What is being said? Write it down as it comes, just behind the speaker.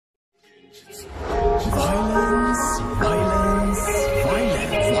Violence, violence,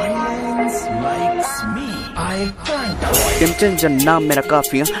 violence, violence likes me. I can't avoid. Gamechanger नाम मेरा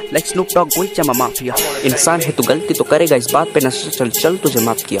काफी, like Snoop Dogg कोई चमा माफिया। इंसान है तू गलती तो करेगा, इस बात पे न चल चल तुझे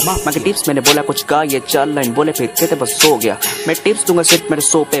माफ किया। माँ के टिप्स मैंने बोला कुछ का ये चल लाइन बोले फिर कहते बस सो गया। मैं टिप्स दूंगा सिर्फ मेरे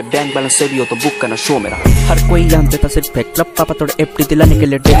शो पे, बैंक बैलेंस से भी हो तो बुक करना शो मेरा। हर कोई यहाँ देता सिर्फ एक क्लब पापा थोड़े एफडी दिलाने के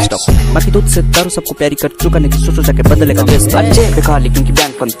लिए डेट स्टॉक। बाकी दूध से दारू सबको प्यारी कर चुका, नहीं सोचो जाके बदलेगा बेस्ट। अच्छे बेखाली क्योंकि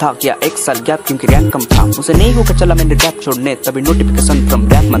बैंक बंद था, किया एक साल गैप क्योंकि रैंक कम था। उसे नहीं होगा चला मैंने रैप छोड़ने, तभी नोटिफिकेशन फ्रॉम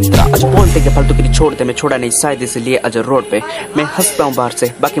रैप मंत्रा। आज बोलते के फालतू गिरी छोड़ दे, मैं छोड़ा नहीं शायद इसलिए आज रोड पे मैं हंसता हूँ बाहर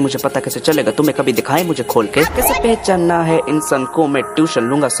से। बाकी मुझे पता कैसे चलेगा, तुम्हें कभी दिखाए मुझे खोल के कैसे पहचानना है इंसान को। मैं ट्यूशन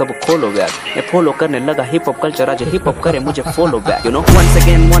लूंगा सब खोलो बैक, मैं फॉलो करने लगा हिप हॉप कल्चर, आज हिप हॉप करे मुझे follow back. You know once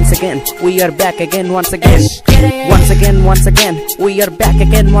again we are back again once again we are back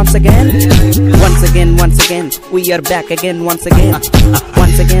again once again we are back again once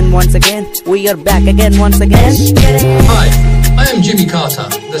again we are back again once again. Hi, I am Jimmy Carter,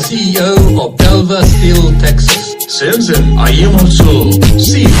 the CEO of Delver Steel, Texas. Same. I am also.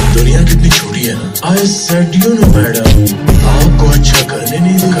 See, दुनिया कितनी छोटी है ना। I said you know madam, आपको अच्छा करने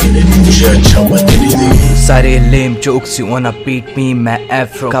नहीं मुझे अच्छा बनने नहीं दी। सारे lame jokes you wanna beat me, मैं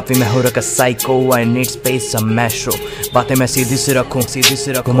एफ्रो काफी मैं हो रखा साइको, आई नीड स्पेस सम मैश्रो। बातें मैं सीधी से रखूं,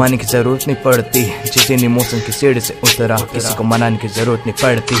 घुमाने की जरूरत नहीं पड़ती। जिस दिन इमोशन की सीढ़ी से उतरा, किसी को मनाने की जरूरत नहीं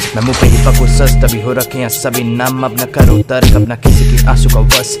पड़ती। मैं मुंह पे ही पकू सच, तभी हो रखे हैं सभी नाम। अब न करो तर्क, अब न किसी की आंसू का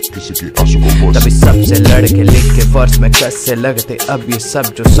बस, तभी सबसे लड़के लिख के वर्स में कैसे लगते। अब ये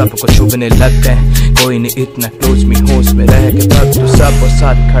सब जो सबको चुभने लगते हैं, कोई नहीं इतना क्लोज मी होश में रह के तब तो सब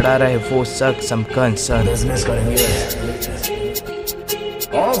साथ खड़ा रहे वो शख्स सम कंसर्न।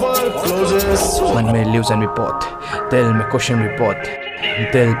 मन में इल्यूजन भी बहुत, दिल में क्वेश्चन भी बहुत,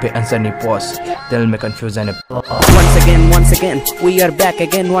 दिल पे आंसर नहीं पॉज, दिल में कंफ्यूजन है। Once again we are back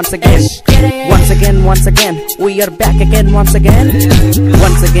again once again we are back again once again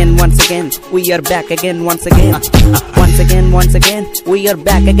we are back again once again we are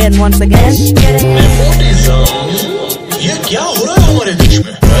back again once again. ये क्या हो रहा है हमारे देश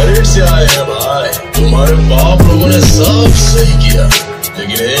में? मैरिड से आए हैं भाई, तुम्हारे बाप लोगों ने सब सही किया,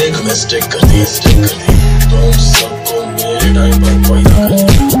 लेकिन एक मिस्टेक कर दी, तुम सबको मेरे टाइम पर पैदा कर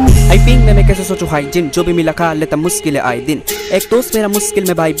दिया। आई पिंग में मैं कैसे सोचूं हाइजीन, जो भी मिला खा लेता मुश्किल है आए दिन। एक दोस्त मेरा मुश्किल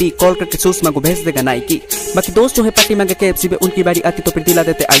में भाई भी कॉल करके सुषमा को भेज देगा नाइकी। बाकी दोस्त जो है पार्टी मांगे KFC पे, उनकी बारी आती तो फिर दिला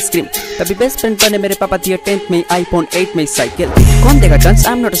देते आइसक्रीम। तभी बेस्ट फ्रेंड बने मेरे पापा दिए 10th में iPhone 8 में साइकिल। कौन देगा chance,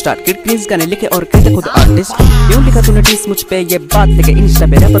 I am not star kid, crease गाने लिखे और कहते खुद आर्टिस्ट। क्यों लिखा तूने टीस मुझ पे ये बात लेके इंस्टा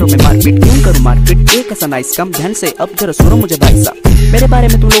पे रैपरों में मारपीट क्यों करूं मार्केट। एक ऐसा नाइस कम ध्यान से अब जरा सुनो मुझे भाई साहब, मेरे बारे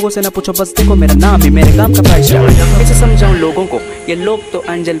में तुम लोगों से ना पूछो, बस देखो मेरा नाम ही मेरे काम का प्राइस। कैसे समझाऊं लोगों को, ये लोग तो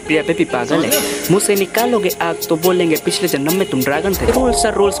अंजल प्रिया पे भी पागल है। मुंह से निकालोगे आग तो बोलेंगे पिछले जन्म में तुम ड्रैगन थे। Rules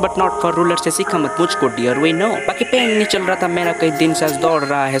are rules but not for ruler, से सीखा मत मुझको डियर वी नो। बाकी पेन नहीं चल रहा था मेरा कई दिन से, दौड़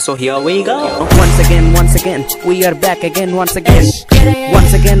रहा है so here we go. Once again we are back again once again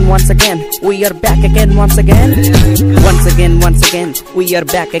we are back again once again we are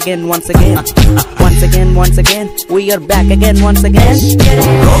back again once again we are back again once again.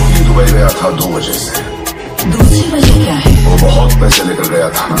 Dubai गया था 2 वजह से। दूसरी वजह क्या है? वो बहुत पैसे लेकर गया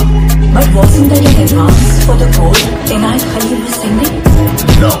था ना। But wasn't there an advance for the gold Inayat Khalil was sending?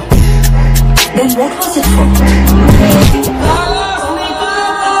 No. Then what was it for?